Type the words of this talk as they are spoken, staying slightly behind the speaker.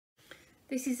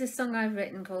This is a song I've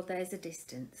written called There's a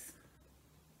Distance.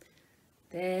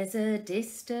 There's a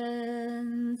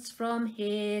distance from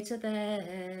here to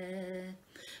there.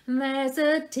 There's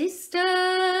a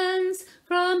distance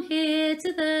from here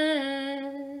to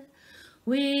there.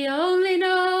 We only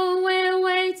know we're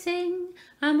waiting,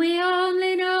 and we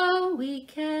only know we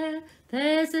care.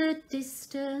 There's a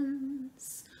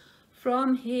distance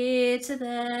from here to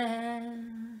there.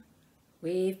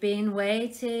 We've been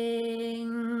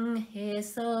waiting here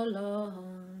so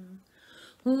long.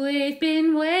 We've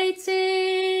been waiting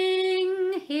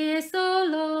here so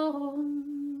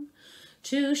long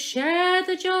to share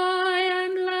the joy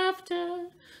and laughter,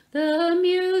 the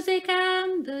music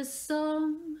and the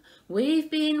song. We've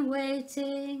been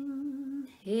waiting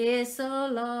here so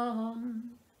long.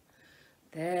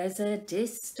 There's a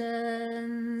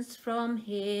distance from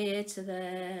here to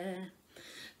there.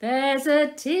 There's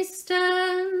a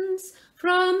distance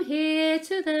from here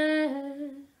to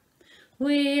there.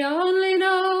 We only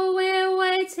know we're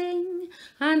waiting,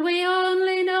 and we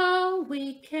only know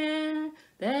we care.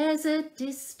 There's a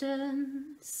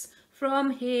distance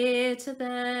from here to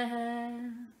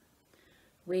there.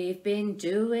 We've been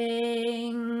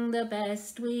doing the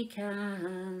best we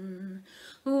can.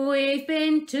 We've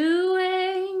been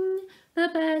doing the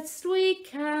best we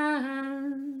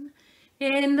can.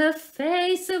 In the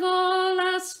face of all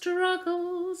our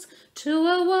struggles, to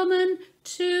a woman,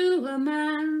 to a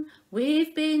man,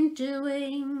 we've been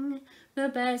doing the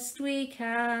best we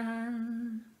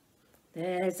can.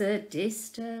 There's a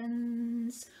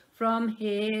distance from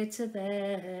here to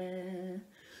there.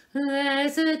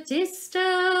 There's a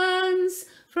distance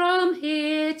from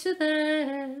here to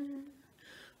there.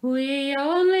 We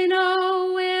only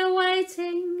know we're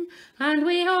waiting, and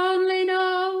we only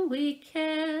know we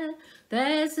care.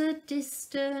 There's a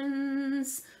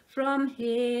distance from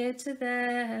here to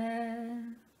there.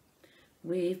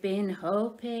 We've been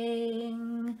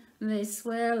hoping this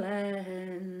will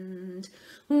end.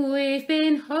 We've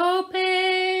been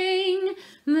hoping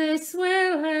this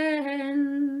will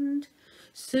end.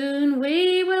 Soon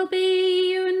we will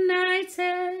be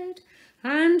united,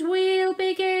 and we'll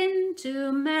begin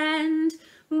to mend.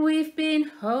 We've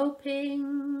been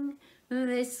hoping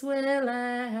this will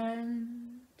end.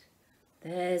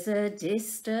 There's a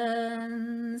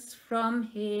distance from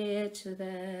here to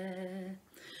there.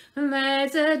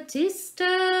 There's a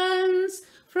distance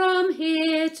from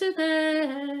here to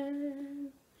there.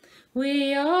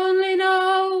 We only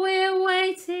know we're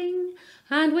waiting,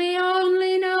 and we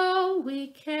only know we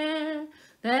care.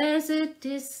 There's a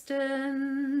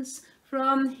distance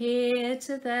from here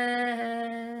to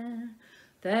there.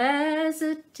 There's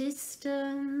a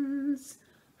distance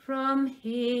from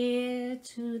here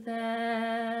to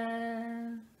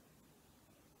there.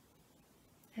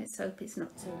 Let's hope it's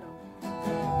not too long.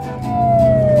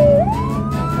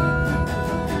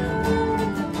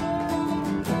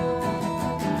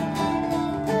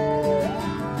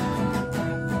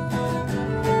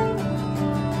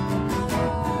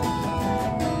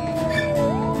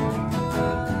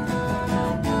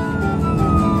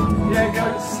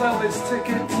 Sell his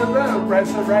ticket to the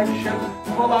resurrection.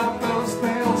 Pull out those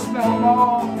nails, no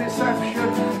more deception.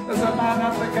 There's a man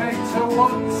at the gate who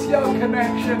wants your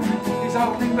connection. He's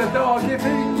opening the door,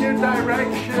 giving you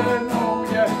direction. Oh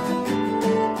yeah.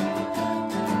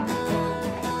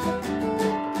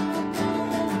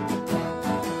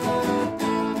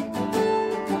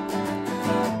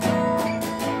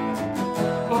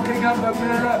 Looking at the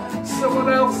mirror, someone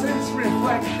else's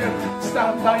reflection.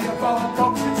 Stand by your ballot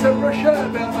box, it's a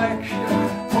Russian election.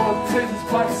 Putin's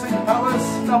Black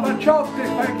Palace, not a job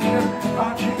defection.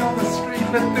 Marching on the street,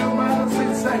 the Duma's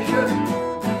in session.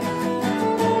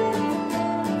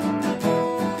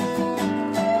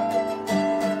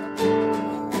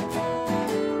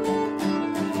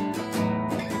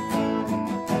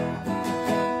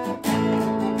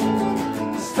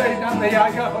 Staying at the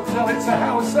Yaga Hotel, it's a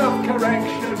house of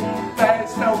correction.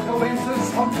 There's no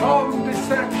collisions, Hong Kong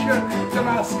deception.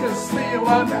 Damascus steel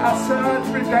and Assad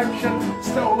redemption.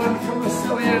 Stolen from the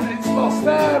Syrian, it's lost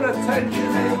our attention.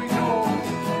 Here we go.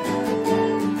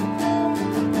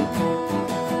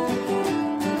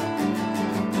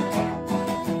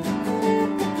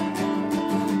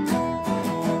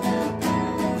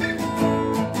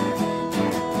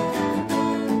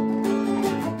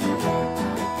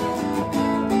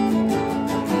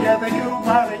 Yeah, the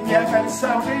Umar in Yemen,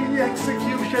 Saudi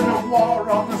execution of war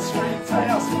on the streets. I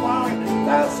ask why,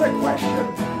 that's a question.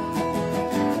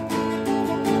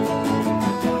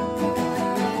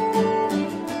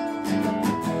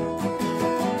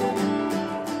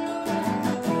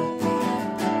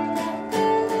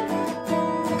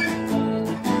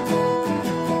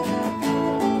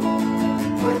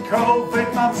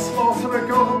 manslaughter, a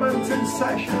government in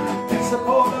session. It's the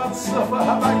poor that suffer.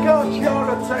 Have I got your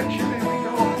attention? Here we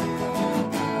go.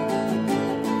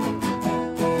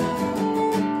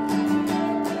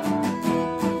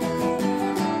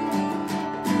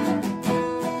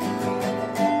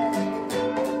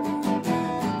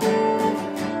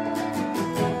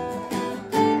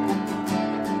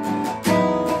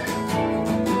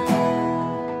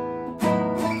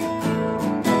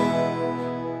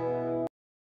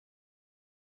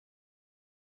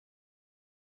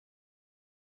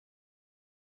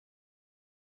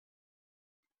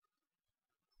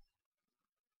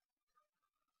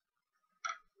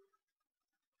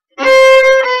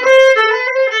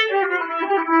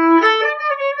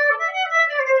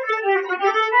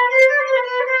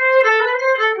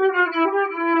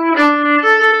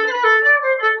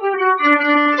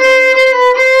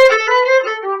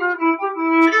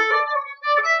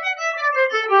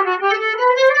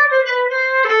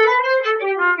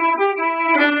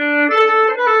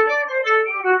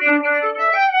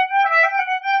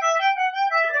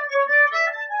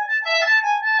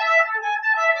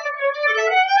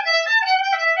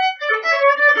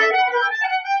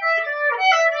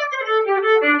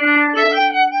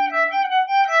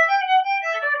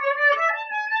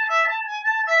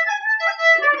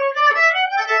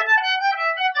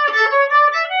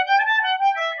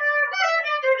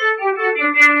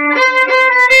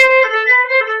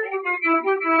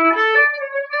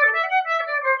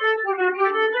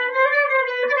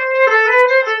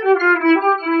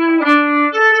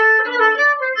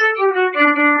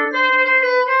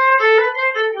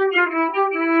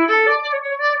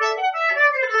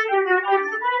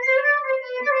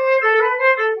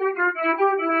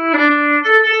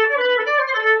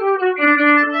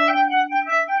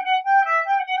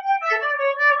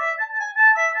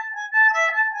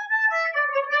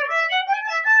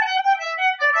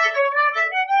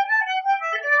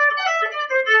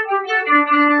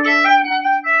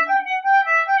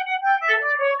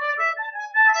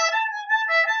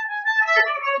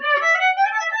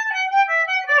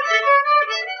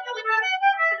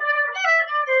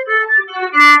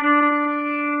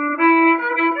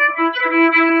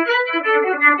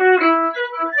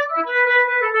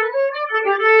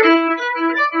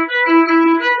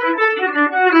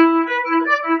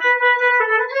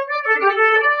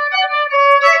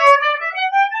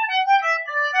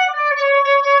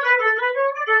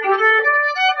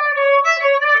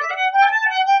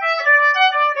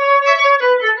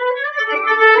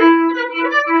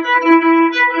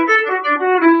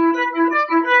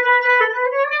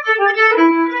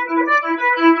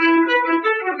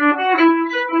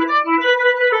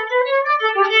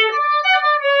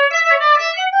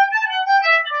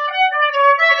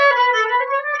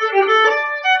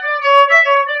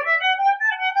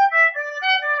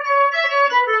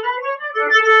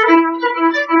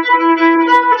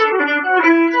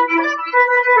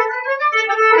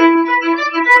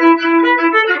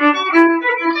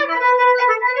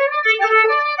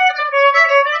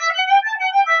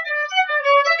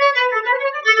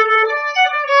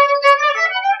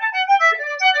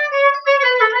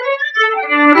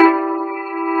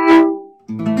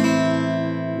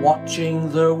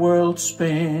 Watching the world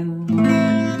spin,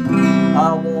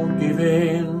 I won't give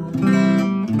in.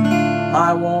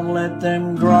 I won't let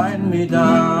them grind me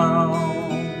down.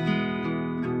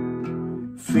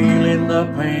 Feeling the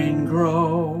pain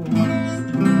grow,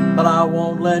 but I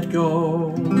won't let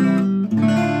go.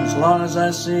 As long as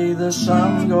I see the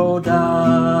sun go down.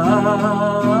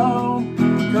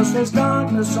 'Cause there's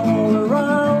darkness all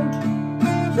around.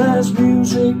 There's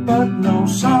music but no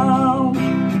sound.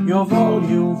 Your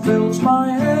volume fills my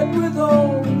head with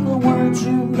all the words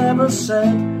you never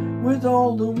said, with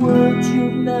all the words you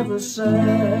never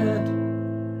said.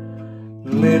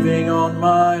 Living on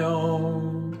my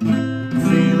own,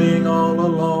 feeling all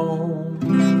alone,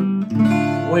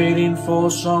 waiting for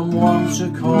someone to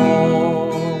call.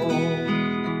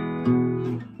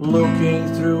 Looking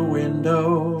through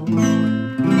windows,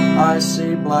 I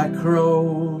see black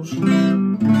crows.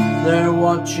 They're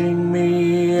watching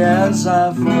me as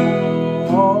I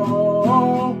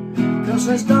fall. 'Cause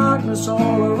there's darkness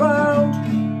all around.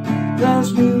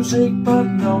 There's music but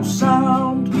no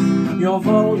sound. Your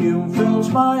volume fills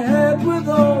my head with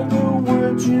all the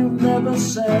words you never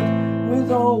said, with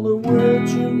all the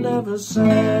words you never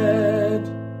said.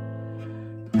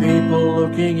 People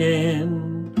looking in,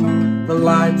 the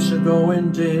lights are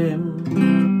going dim.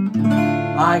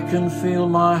 I can feel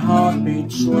my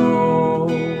heartbeat slow.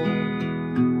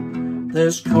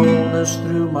 There's coldness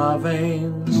through my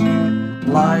veins,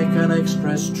 like an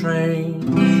express train.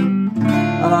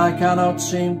 and I cannot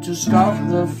seem to stop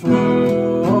the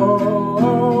flow.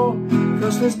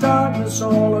 'Cause there's darkness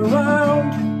all around,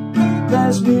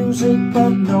 there's music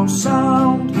but no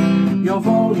sound. Your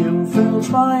volume fills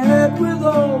my head with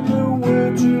all the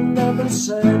words you never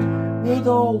said, with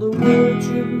all the words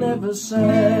you've never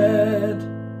said.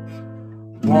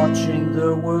 Watching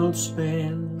the world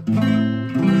spin,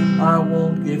 I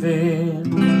won't give in,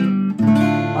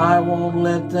 I won't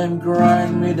let them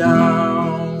grind me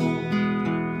down.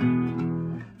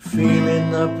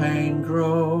 Feeling the pain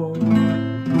grow,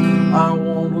 I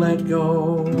won't let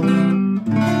go,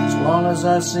 as long as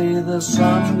I see the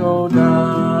sun go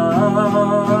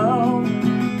down.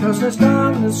 'Cause there's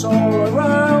darkness all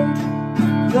around,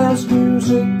 there's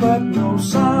music but no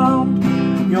sound.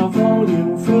 Your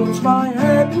volume fills my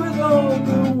head with all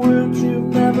the words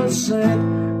you've never said,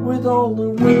 with all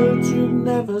the words you've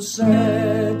never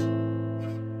said.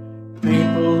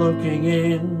 People looking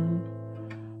in,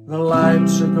 the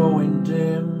lights are going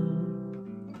dim,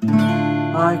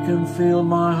 I can feel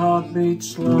my heartbeat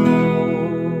slow.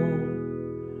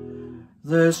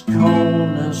 There's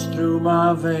coldness through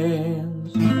my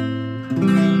veins,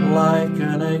 like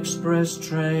an express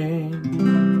train,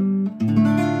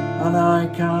 and I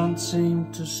can't seem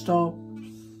to stop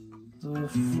the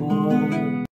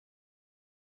flow.